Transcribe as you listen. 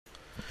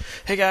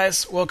Hey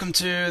guys, welcome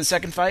to the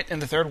second fight in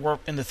the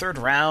third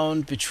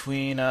round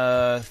between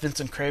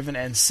Vincent Craven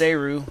and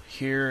Saeru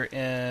here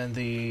in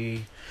the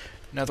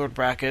Netherworld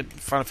bracket,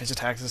 Final Fantasy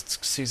Tactics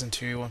Season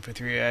 2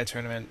 1.3 AI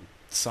Tournament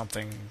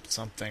something.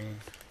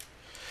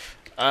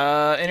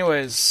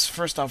 Anyways,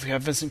 first off we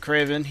have Vincent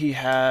Craven. He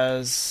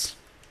has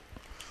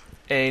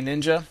a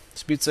ninja,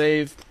 speed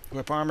save,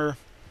 whip armor,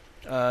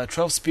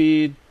 12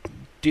 speed,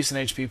 decent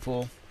HP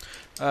pool.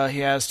 He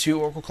has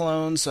two Oracle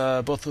clones,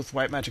 both with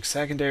White Magic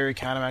Secondary,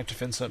 Counter Magic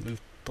Defense Up,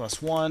 Move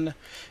 +1.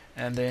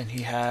 And then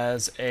he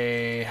has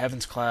a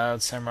Heaven's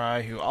Cloud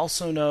Samurai who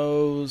also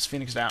knows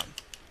Phoenix Down.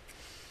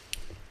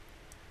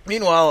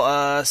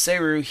 Meanwhile,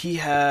 Saeru, he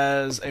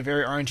has a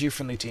very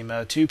RNG-friendly team.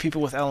 Two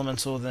people with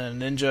Elemental, then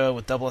a ninja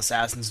with double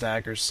Assassin's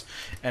Daggers,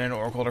 and an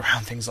Oracle to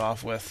round things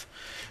off with.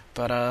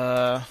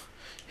 But,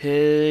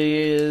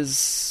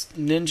 his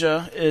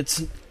ninja,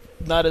 it's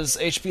not as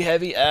HP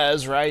heavy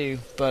as Ryu,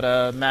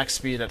 but max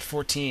speed at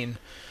 14,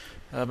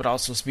 but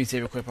also speed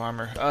save equip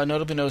armor.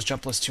 Notably knows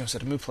jump +2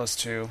 instead of move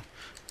 +2.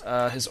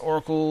 His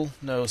Oracle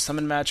knows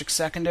summon magic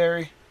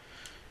secondary,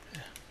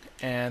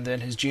 and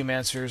then his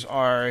Geomancers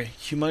are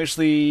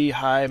humongously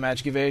high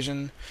magic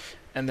evasion,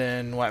 and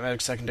then white magic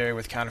secondary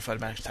with counter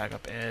flood magic attack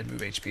up and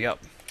move HP up.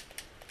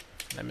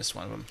 I missed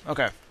one of them.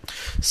 Okay,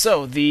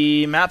 so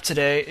the map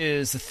today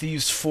is the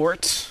Thieves'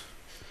 Fort.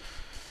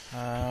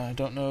 I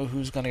don't know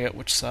who's going to get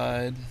which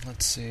side.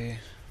 Let's see.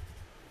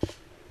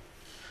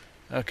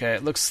 Okay,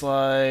 it looks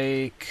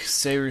like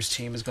Saeru's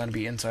team is going to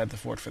be inside the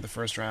fort for the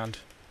first round.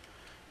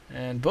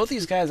 And both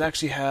these guys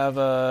actually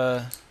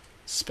have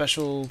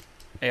special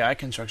AI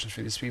constructions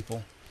for these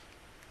people.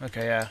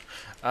 Okay,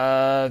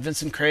 yeah.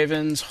 Vincent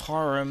Craven's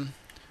harem.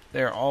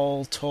 They're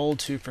all told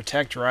to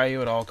protect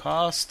Ryu at all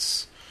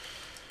costs.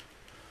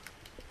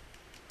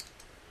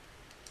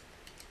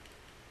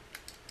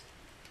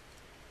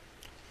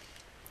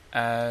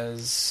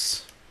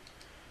 As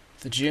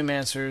the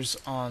Geomancers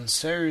on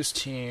Saeru's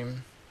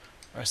team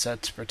are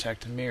set to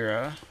protect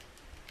Mira.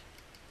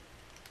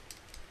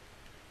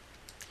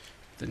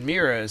 Then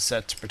Mira is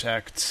set to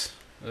protect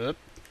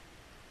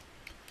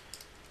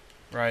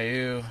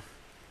Ryu.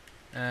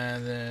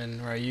 And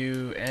then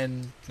Ryu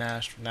and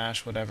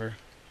Nash, whatever.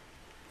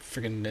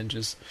 Friggin'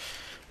 ninjas.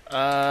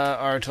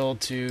 Are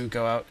told to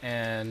go out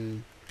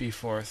and be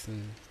forth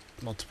and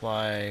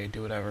multiply,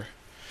 do whatever.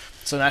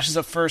 So Nash is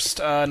up first,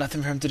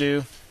 nothing for him to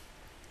do.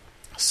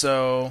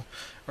 So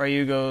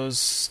Ryu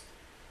goes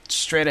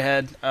straight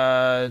ahead,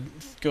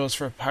 goes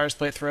for a Pirate's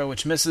Plate throw,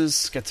 which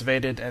misses, gets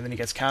evaded, and then he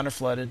gets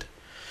counter-flooded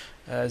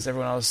as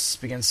everyone else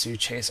begins to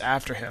chase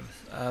after him.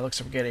 Looks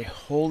like we get a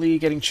Holy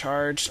getting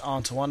charged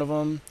onto one of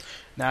them.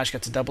 Nash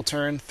gets a double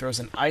turn, throws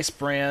an Ice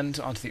Brand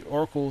onto the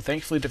Oracle.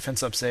 Thankfully,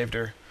 Defense Up saved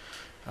her.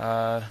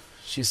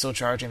 She's still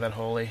charging that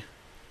Holy.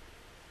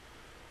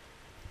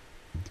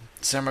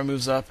 Samurai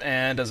moves up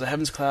and does a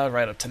Heaven's Cloud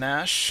right up to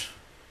Nash.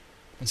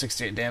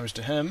 168 damage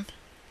to him.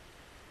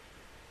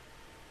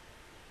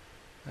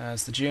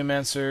 As the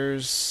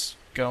Geomancers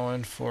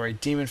going for a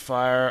Demon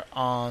Fire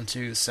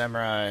onto the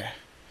Samurai.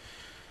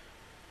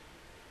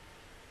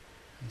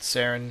 And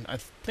Saren, I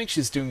think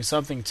she's doing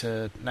something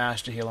to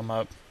Nash to heal him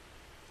up.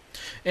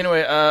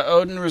 Anyway,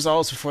 Odin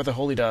resolves before the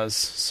Holy does.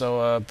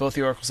 So both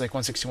the Oracles take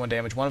 161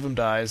 damage. One of them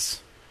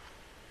dies.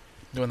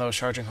 The one that was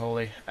charging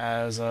Holy,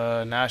 as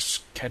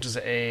Nash catches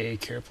a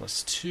Cure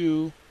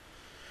 +2.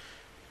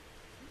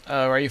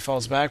 Ryu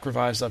falls back,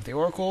 revives up the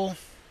Oracle.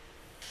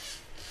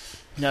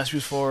 Nash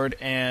moves forward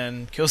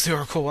and kills the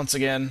Oracle once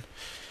again,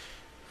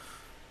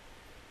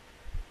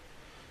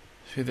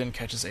 who then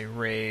catches a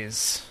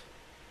Raise.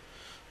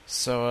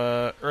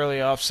 So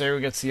early off,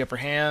 Saeru gets the upper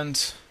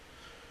hand.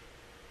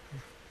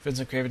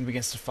 Vincent Craven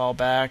begins to fall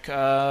back.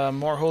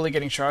 More Holy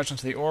getting charged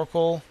onto the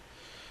Oracle,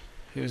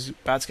 who's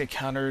about to get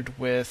countered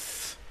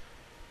with...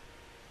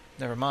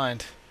 Never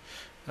mind.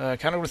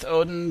 Countered with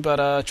Odin,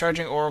 but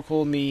charging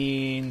Oracle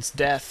means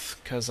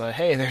death, because,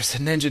 hey, there's a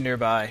ninja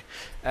nearby.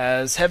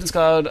 As Heaven's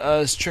Cloud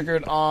is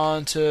triggered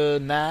onto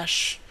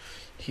Nash,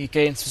 he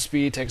gains some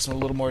speed, takes him a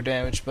little more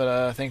damage,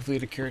 but thankfully,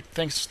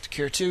 thanks to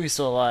Cure 2, he's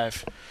still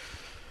alive.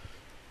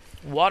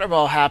 Water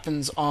Ball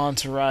happens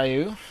onto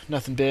Ryu.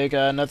 Nothing big.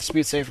 Another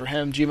speed save for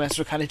him.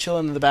 G-Master kind of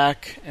chilling in the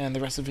back, and the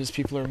rest of his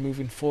people are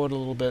moving forward a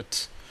little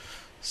bit.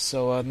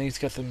 So need to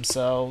get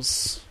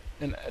themselves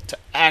into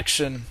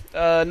action.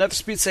 Another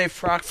speed save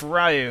proc for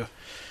Ryu.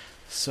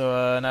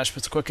 So Nash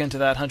puts a quick into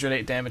that.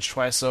 108 damage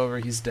twice over.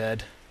 He's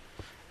dead.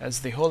 As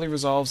the Holy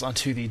resolves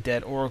onto the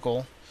dead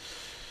Oracle.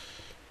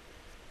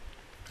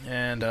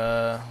 And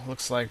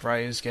looks like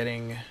Ryu's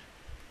getting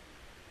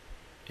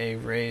a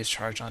Raise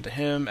charge onto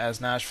him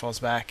as Nash falls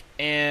back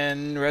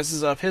and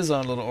reses up his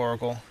own little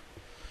Oracle,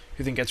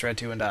 who then gets red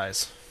 2 and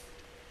dies.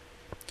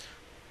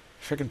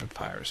 Frickin'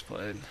 Papyrus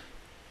Blade.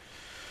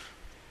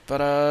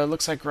 But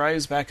looks like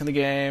Ryu's back in the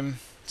game.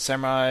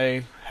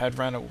 Samurai had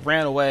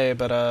ran away,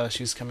 but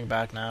she's coming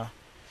back now.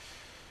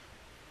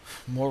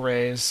 More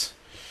Raise.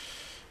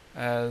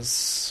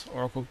 As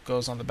Oracle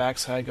goes on the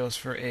backside, goes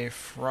for a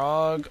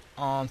frog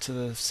onto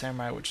the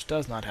Samurai, which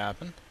does not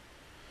happen.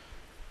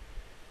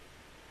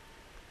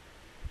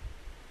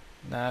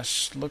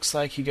 Nash looks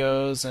like he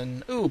goes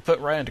and put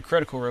right into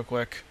critical real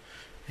quick.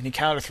 And he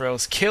counter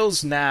throws,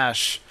 kills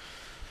Nash,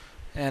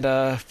 and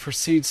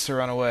proceeds to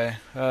run away.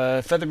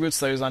 Feather Boot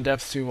Slayer's on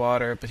depth 2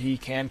 water, but he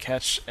can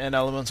catch an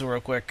elemental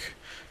real quick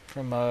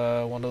from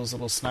one of those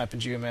little sniping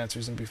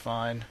geomancers and be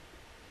fine.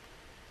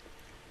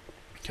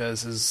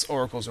 Because his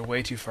oracles are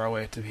way too far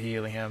away to be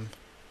healing him.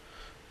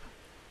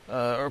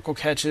 Oracle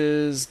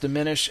catches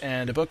Diminish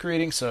and a book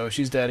reading, so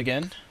she's dead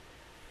again.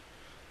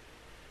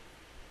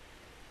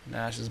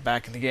 Nash is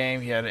back in the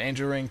game. He had an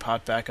Angel Ring,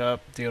 popped back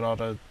up, dealt all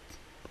the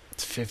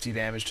 50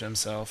 damage to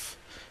himself.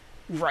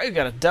 Ryu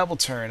got a double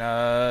turn.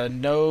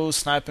 No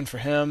sniping for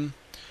him.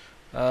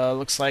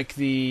 Looks like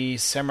the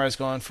Samurai's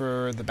going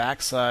for the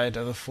backside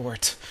of the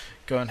fort,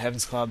 going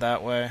Heaven's Cloud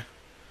that way.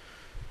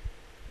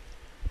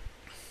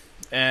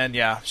 And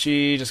yeah,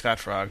 she just got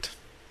frogged.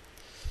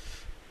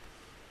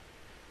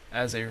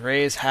 As a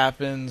raise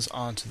happens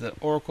onto the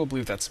Oracle, I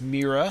believe that's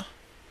Mira.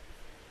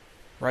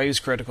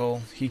 Ryu's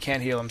critical. He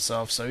can't heal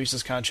himself, so he's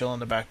just kind of chilling in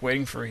the back,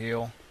 waiting for a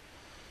heal.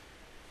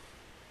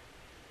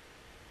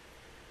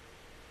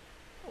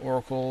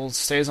 Oracle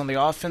stays on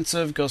the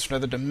offensive, goes for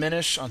another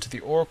Diminish onto the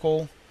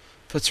Oracle,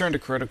 puts her into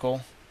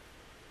critical.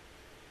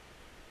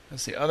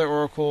 As the other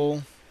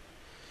Oracle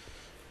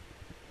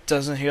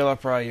doesn't heal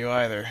up Ryu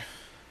either.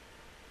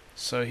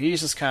 So he's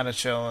just kind of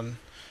chilling.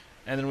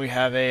 And then we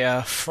have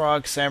a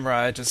Frog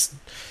Samurai just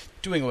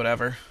doing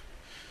whatever.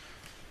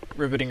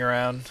 Ribbiting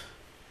around.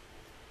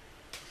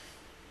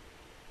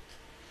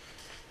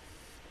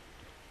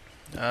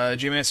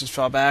 Geomancers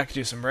fall back,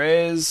 do some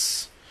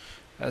raise.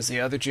 As the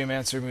other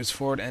Geomancer moves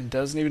forward and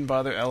doesn't even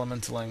bother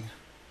elementaling.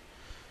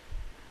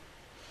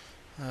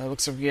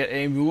 Looks like we get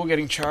a Mool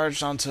getting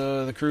charged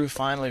onto the crew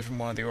finally from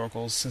one of the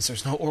Oracles, since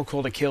there's no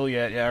Oracle to kill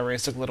yet. Yeah,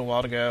 Raze took a little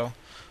while to go.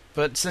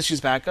 But since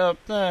she's back up,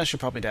 she'll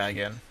probably die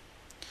again.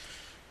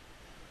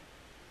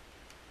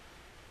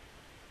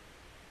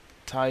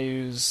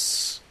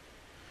 Tayu's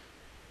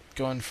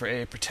going for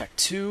a Protect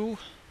 2.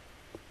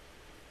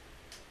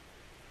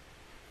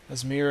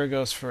 As Mira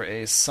goes for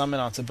a Summon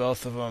onto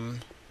both of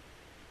them.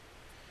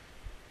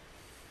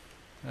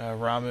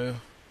 Ramu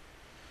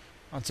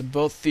onto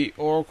both the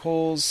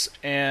Oracles,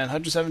 and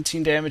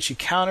 117 damage. He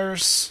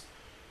counters.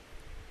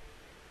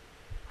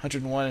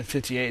 101 and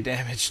 58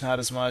 damage, not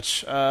as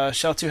much.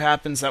 Shell 2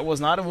 happens. That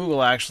was not a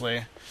Moogle,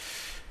 actually.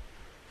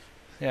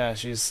 Yeah,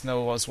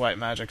 was white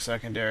magic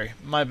secondary.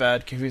 My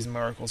bad, confusing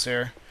my Oracles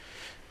here.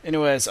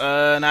 Anyways,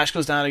 Nash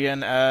goes down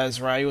again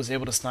as Ryu was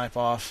able to snipe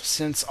off.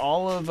 Since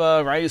all of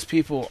Ryu's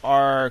people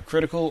are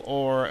critical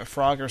or a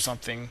frog or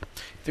something,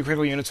 the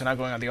critical units are not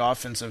going on the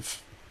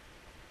offensive.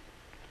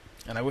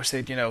 And I wish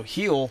they'd,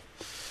 heal.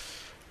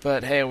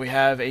 But hey, we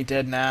have a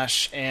dead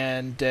Nash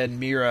and dead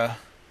Mira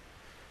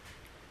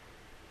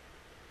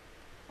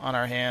on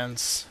our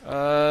hands.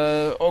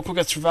 Oracle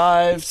gets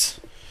revived.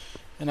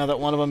 And now that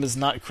one of them is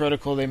not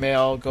critical, they may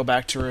all go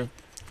back to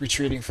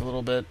retreating for a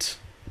little bit.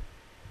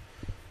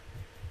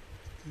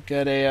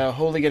 Get a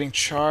Holy getting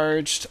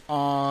charged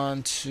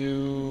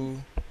onto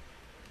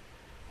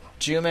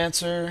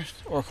Geomancer.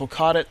 Oracle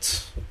caught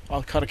it.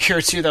 Caught a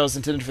Cure 2 that was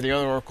intended for the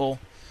other Oracle.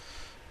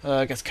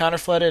 Gets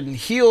counterflooded and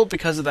healed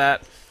because of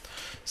that.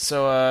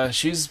 So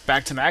she's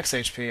back to max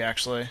HP,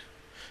 actually.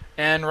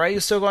 And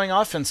Ryu's still going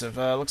offensive.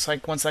 Looks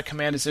like once that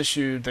command is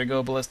issued, they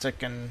go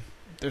ballistic, and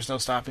there's no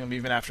stopping them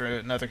even after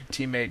another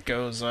teammate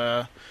goes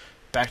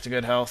back to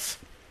good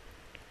health.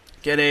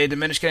 Get a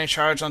Diminish getting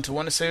charged onto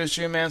one of Saeru's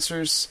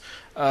Geomancers.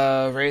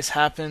 Race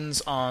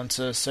happens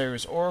onto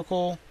Saeru's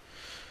Oracle.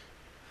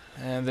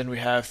 And then we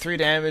have 3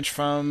 damage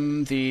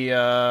from the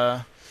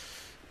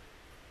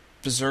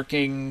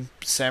Berserking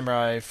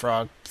Samurai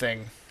Frog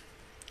thing.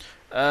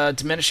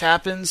 Diminish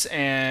happens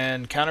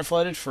and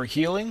counterflooded for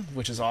healing,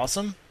 which is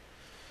awesome.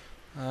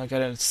 Got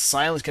a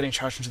Silence getting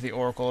charged into the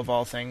Oracle of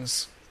all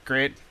things.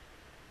 Great.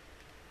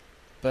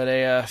 But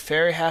a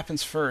Fairy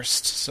happens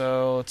first,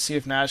 so let's see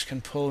if Nash can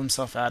pull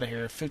himself out of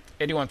here.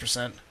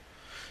 81%.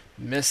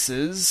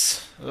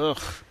 Misses. Ugh.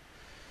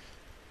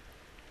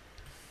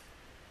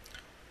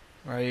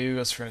 Ryu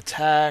goes for an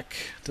attack.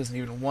 Doesn't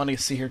even want to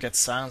see her get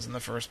silenced in the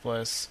first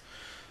place.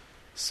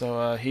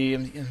 So he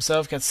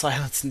himself gets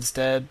silenced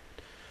instead.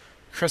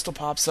 Crystal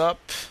pops up.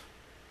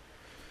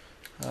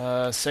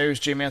 Saeru's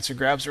Geomancer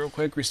grabs it real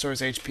quick,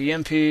 restores HP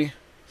MP.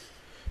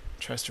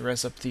 Tries to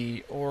res up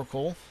the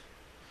Oracle.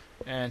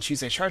 And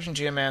she's a charging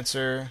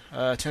Geomancer.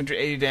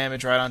 280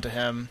 damage right onto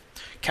him.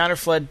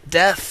 Counterflood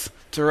death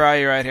to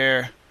Ryu right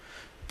here.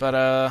 But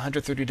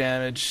 130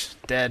 damage.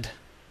 Dead.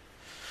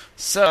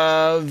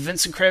 So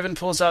Vincent Craven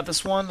pulls out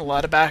this one. A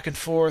lot of back and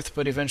forth,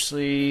 but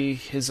eventually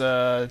his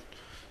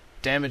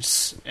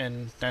damage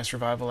and nice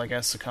revival, I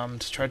guess,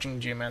 succumbed.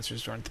 Charging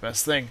Geomancers weren't the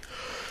best thing.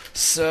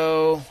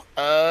 So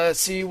let's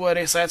see what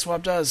a side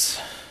swap does.